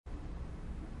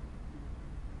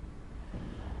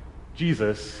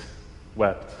Jesus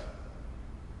wept.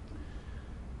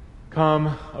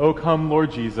 Come, O come,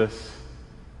 Lord Jesus,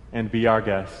 and be our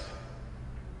guest.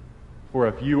 For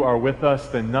if you are with us,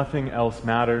 then nothing else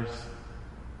matters.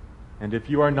 And if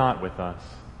you are not with us,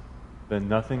 then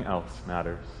nothing else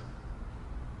matters.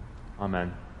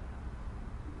 Amen.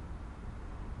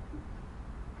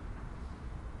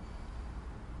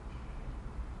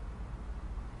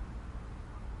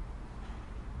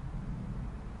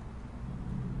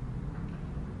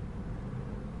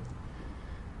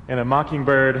 In a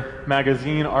Mockingbird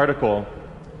magazine article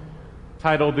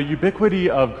titled "The Ubiquity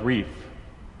of Grief,"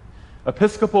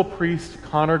 Episcopal priest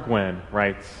Connor Gwynn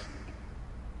writes,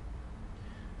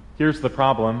 "Here's the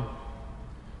problem.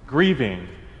 Grieving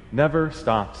never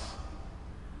stops.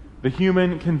 The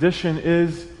human condition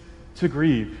is to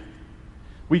grieve.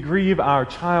 We grieve our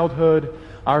childhood,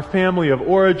 our family of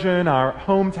origin, our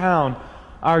hometown,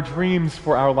 our dreams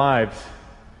for our lives,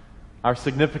 our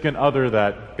significant other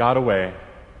that got away,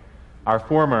 our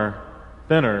former,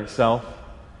 thinner self.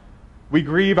 We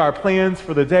grieve our plans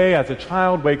for the day as a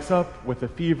child wakes up with a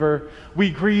fever. We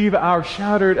grieve our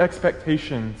shattered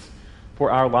expectations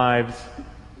for our lives.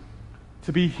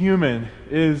 To be human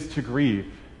is to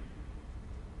grieve.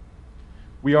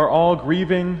 We are all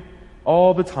grieving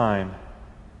all the time,"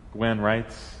 Gwen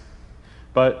writes.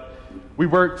 "But we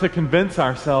work to convince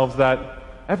ourselves that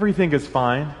everything is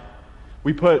fine.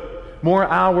 We put more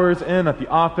hours in at the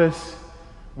office.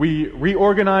 We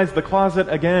reorganize the closet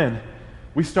again.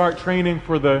 We start training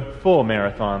for the full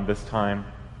marathon this time.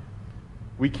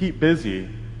 We keep busy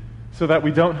so that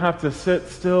we don't have to sit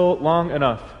still long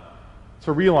enough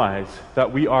to realize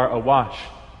that we are awash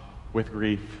with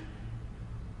grief.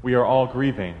 We are all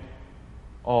grieving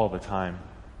all the time."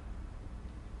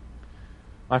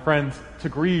 My friends, to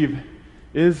grieve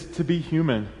is to be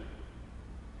human.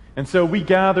 And so we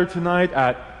gather tonight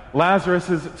at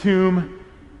Lazarus' tomb,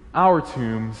 our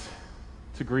tombs,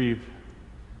 to grieve.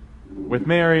 With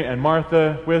Mary and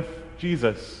Martha, with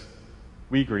Jesus,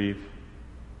 we grieve.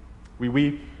 We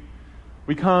weep.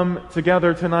 We come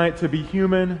together tonight to be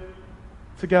human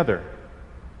together,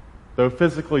 though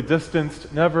physically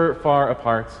distanced, never far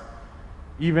apart,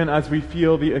 even as we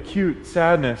feel the acute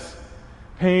sadness,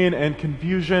 pain, and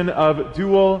confusion of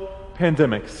dual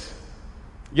pandemics.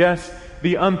 Yes,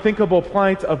 the unthinkable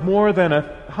plight of more than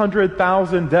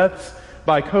 100,000 deaths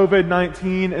by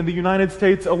COVID-19 in the United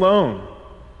States alone,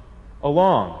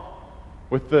 along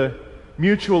with the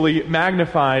mutually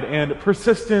magnified and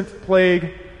persistent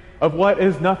plague of what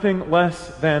is nothing less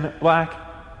than Black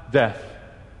Death,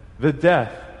 the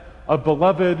death of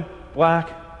beloved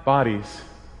black bodies,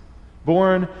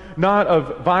 born not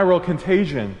of viral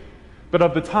contagion, but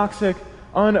of the toxic,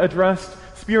 unaddressed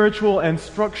spiritual and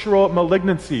structural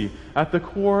malignancy at the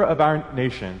core of our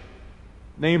nation,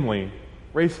 namely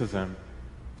racism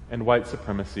and white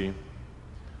supremacy.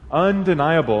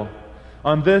 Undeniable.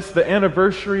 On this, the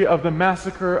anniversary of the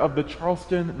massacre of the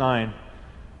Charleston Nine,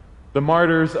 the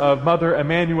martyrs of Mother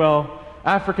Emanuel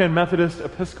African Methodist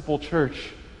Episcopal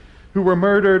Church, who were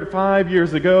murdered 5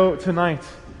 years ago tonight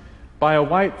by a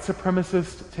white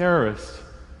supremacist terrorist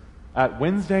at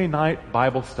Wednesday night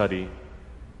Bible study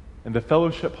in the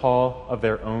fellowship hall of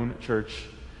their own church.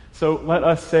 So let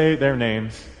us say their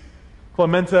names: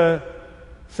 Clementa,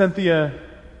 Cynthia,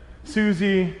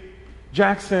 Susie,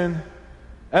 Jackson,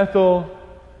 Ethel,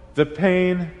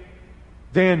 DePayne,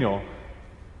 Daniel,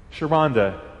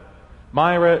 Sharonda,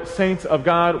 Myra, saints of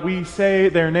God. We say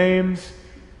their names,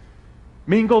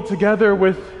 mingled together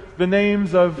with the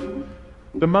names of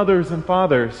the mothers and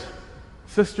fathers,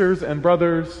 sisters and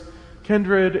brothers,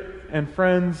 kindred and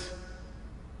friends,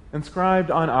 inscribed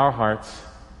on our hearts,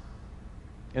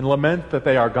 in lament that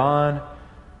they are gone,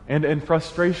 and in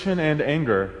frustration and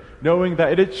anger, knowing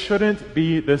that it shouldn't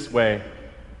be this way.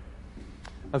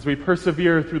 As we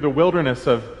persevere through the wilderness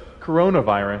of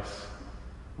coronavirus,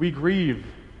 we grieve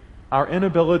our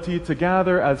inability to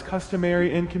gather as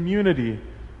customary in community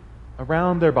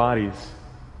around their bodies,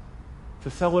 to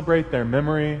celebrate their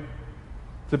memory,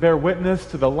 to bear witness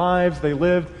to the lives they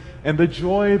lived and the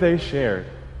joy they shared,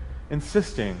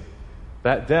 insisting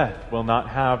that death will not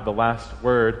have the last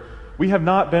word. We have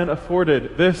not been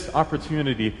afforded this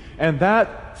opportunity, and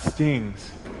that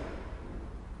stings.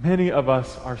 Many of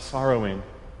us are sorrowing.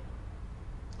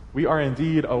 We are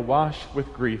indeed awash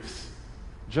with griefs,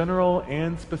 general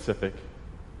and specific,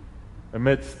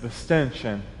 amidst the stench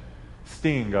and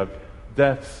sting of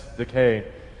death's decay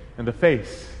in the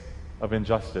face of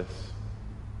injustice.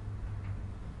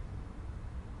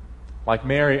 Like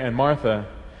Mary and Martha,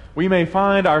 we may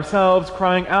find ourselves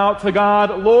crying out to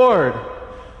God, "Lord,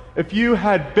 if you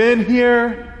had been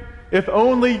here, If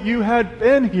only you had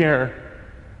been here,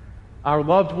 our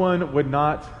loved one would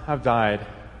not have died.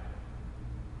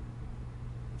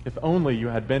 If only you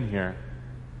had been here.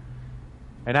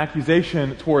 An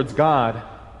accusation towards God,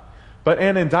 but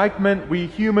an indictment we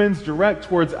humans direct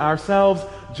towards ourselves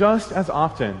just as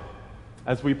often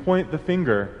as we point the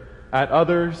finger at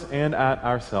others and at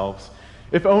ourselves.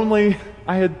 If only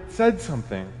I had said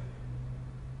something.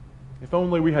 If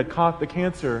only we had caught the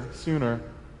cancer sooner.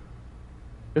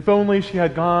 If only she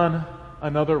had gone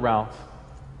another route.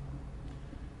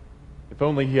 If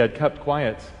only he had kept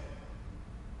quiet.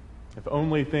 If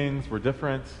only things were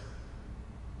different.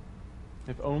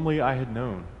 If only I had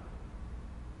known.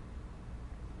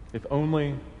 If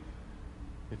only,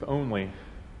 if only,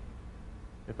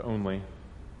 if only.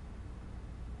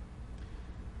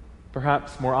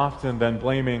 Perhaps more often than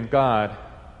blaming God,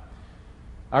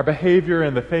 our behavior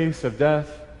in the face of death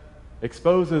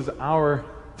exposes our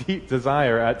deep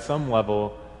desire at some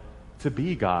level to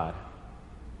be God,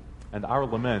 and our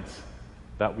lament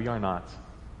that we are not.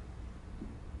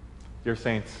 Dear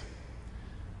saints,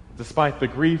 despite the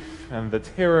grief and the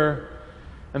terror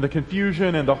and the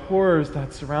confusion and the horrors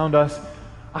that surround us,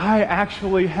 I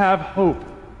actually have hope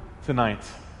tonight.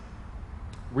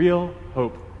 Real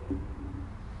hope.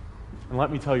 And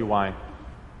let me tell you why.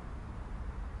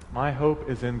 My hope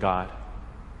is in God,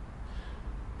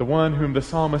 the one whom the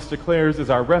psalmist declares is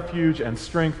our refuge and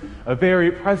strength, a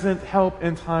very present help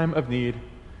in time of need.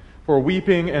 For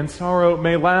weeping and sorrow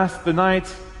may last the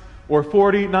night, or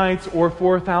 40 nights, or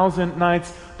 4,000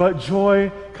 nights, but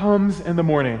joy comes in the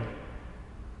morning.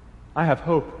 I have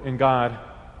hope in God.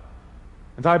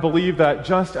 And I believe that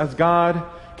just as God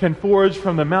can forge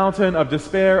from the mountain of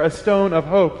despair a stone of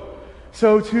hope,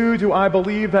 so too do I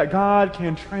believe that God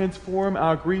can transform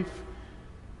our grief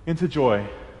into joy.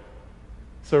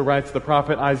 So writes the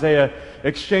prophet Isaiah,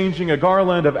 exchanging a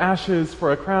garland of ashes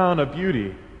for a crown of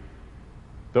beauty,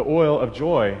 the oil of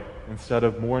joy instead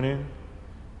of mourning,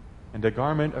 and a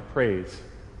garment of praise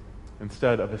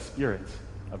instead of a spirit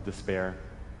of despair.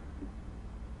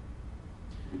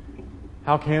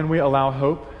 How can we allow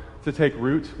hope to take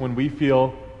root when we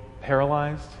feel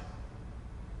paralyzed?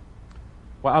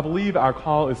 Well, I believe our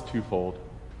call is twofold.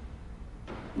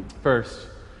 First,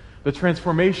 the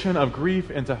transformation of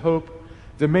grief into hope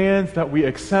demands that we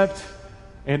accept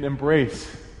and embrace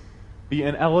the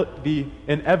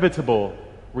inevitable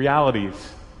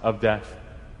realities of death,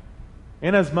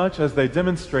 inasmuch as they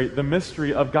demonstrate the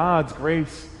mystery of God's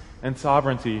grace and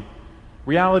sovereignty,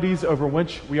 realities over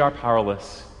which we are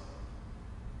powerless.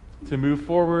 To move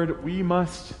forward, we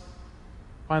must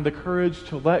find the courage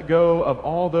to let go of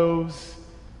all those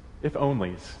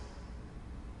if-onlys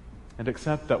and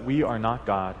accept that we are not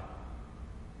God.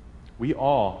 We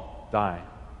all die.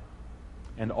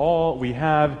 And all we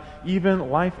have,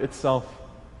 even life itself,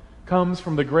 comes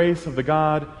from the grace of the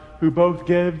God who both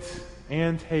gives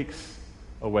and takes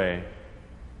away.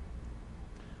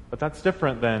 But that's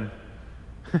different than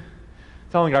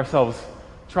telling ourselves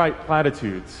trite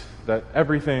platitudes that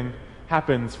everything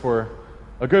happens for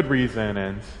a good reason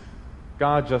and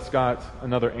God just got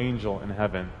another angel in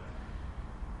heaven.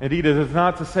 Indeed, it is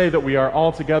not to say that we are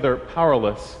altogether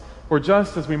powerless, for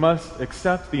just as we must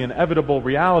accept the inevitable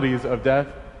realities of death,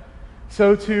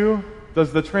 so too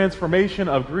does the transformation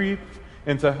of grief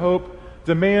into hope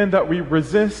demand that we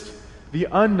resist the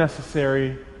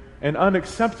unnecessary and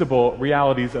unacceptable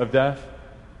realities of death,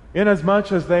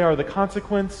 inasmuch as they are the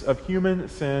consequence of human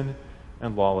sin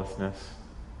and lawlessness.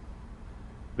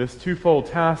 This twofold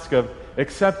task of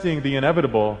accepting the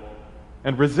inevitable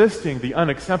and resisting the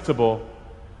unacceptable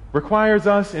requires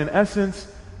us, in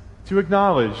essence, to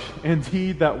acknowledge,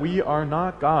 indeed, that we are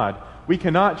not God. We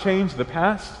cannot change the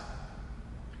past,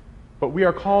 but we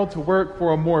are called to work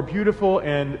for a more beautiful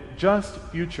and just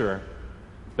future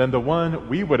than the one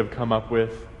we would have come up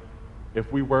with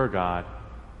if we were God.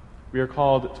 We are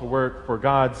called to work for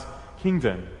God's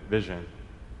kingdom vision,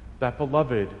 that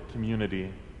beloved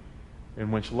community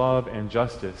in which love and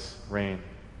justice reign.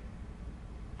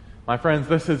 My friends,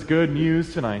 this is good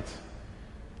news tonight.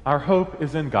 Our hope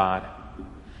is in God,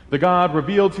 the God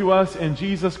revealed to us in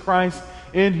Jesus Christ,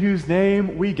 in whose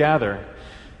name we gather.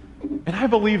 And I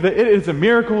believe that it is a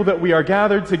miracle that we are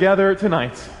gathered together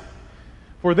tonight.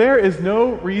 For there is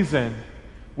no reason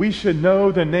we should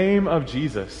know the name of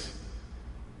Jesus.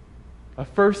 A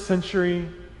first-century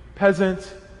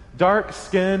peasant,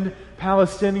 dark-skinned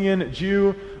Palestinian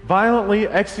Jew, violently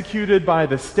executed by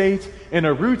the state in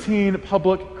a routine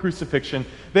public crucifixion.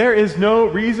 There is no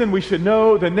reason we should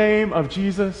know the name of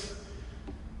Jesus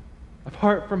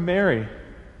apart from Mary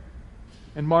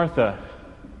and Martha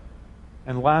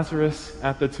and Lazarus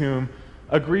at the tomb,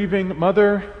 a grieving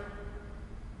mother,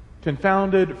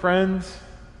 confounded friends,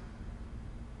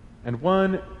 and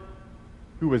one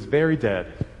who was very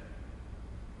dead.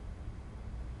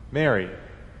 Mary,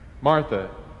 Martha,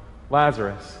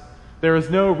 Lazarus. There is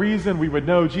no reason we would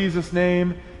know Jesus'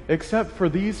 name except for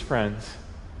these friends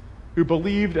who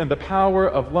believed in the power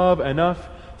of love enough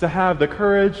to have the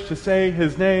courage to say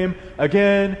his name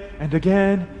again and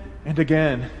again and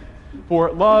again.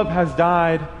 For love has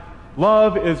died,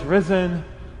 love is risen,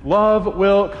 love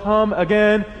will come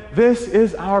again. This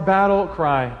is our battle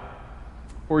cry.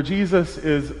 For Jesus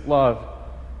is love,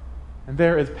 and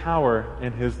there is power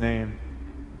in his name.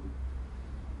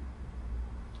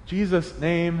 Jesus'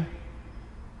 name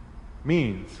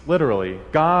means, literally,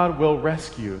 God will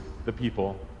rescue the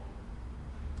people.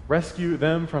 Rescue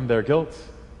them from their guilt,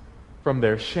 from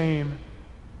their shame,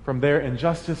 from their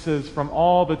injustices, from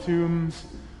all the tombs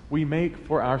we make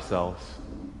for ourselves.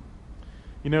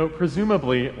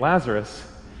 Presumably Lazarus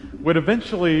would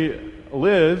eventually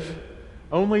live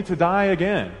only to die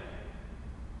again,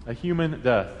 a human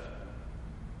death.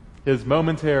 His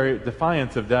momentary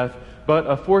defiance of death, but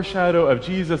a foreshadow of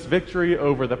Jesus' victory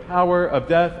over the power of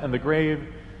death and the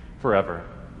grave forever.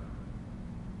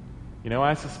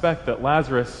 I suspect that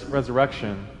Lazarus'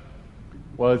 resurrection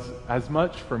was as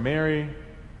much for Mary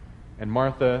and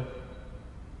Martha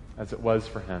as it was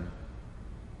for him.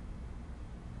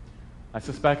 I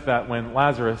suspect that when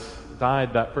Lazarus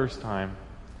died that first time,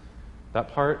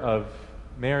 that part of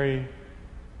Mary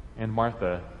and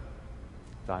Martha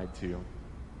died too.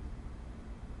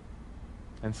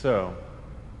 And so,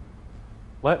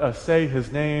 let us say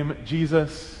his name,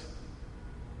 Jesus,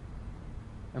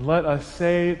 and let us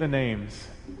say the names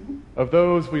of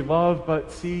those we love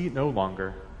but see no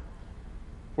longer.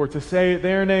 For to say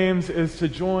their names is to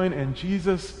join in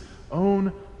Jesus'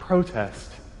 own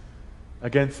protest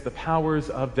against the powers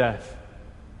of death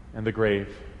and the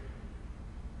grave.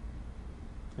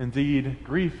 Indeed,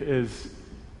 grief is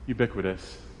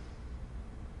ubiquitous.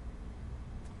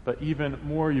 But even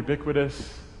more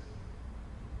ubiquitous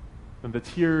than the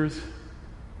tears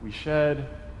we shed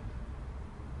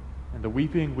and the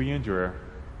weeping we endure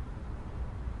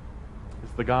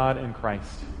is the God in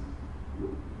Christ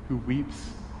who weeps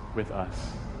with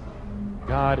us.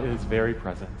 God is very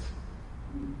present.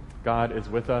 God is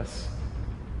with us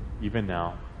even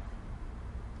now.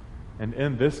 And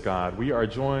in this God, we are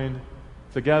joined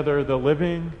together, the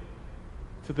living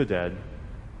to the dead.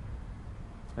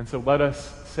 And so let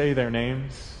us say their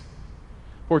names.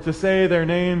 For to say their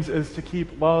names is to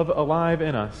keep love alive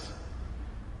in us.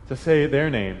 To say their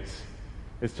names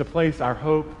is to place our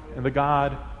hope in the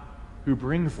God who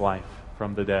brings life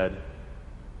from the dead.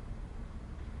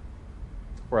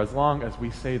 For as long as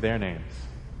we say their names,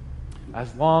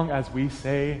 as long as we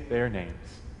say their names,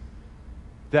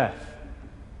 death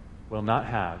will not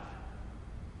have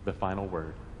the final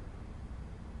word.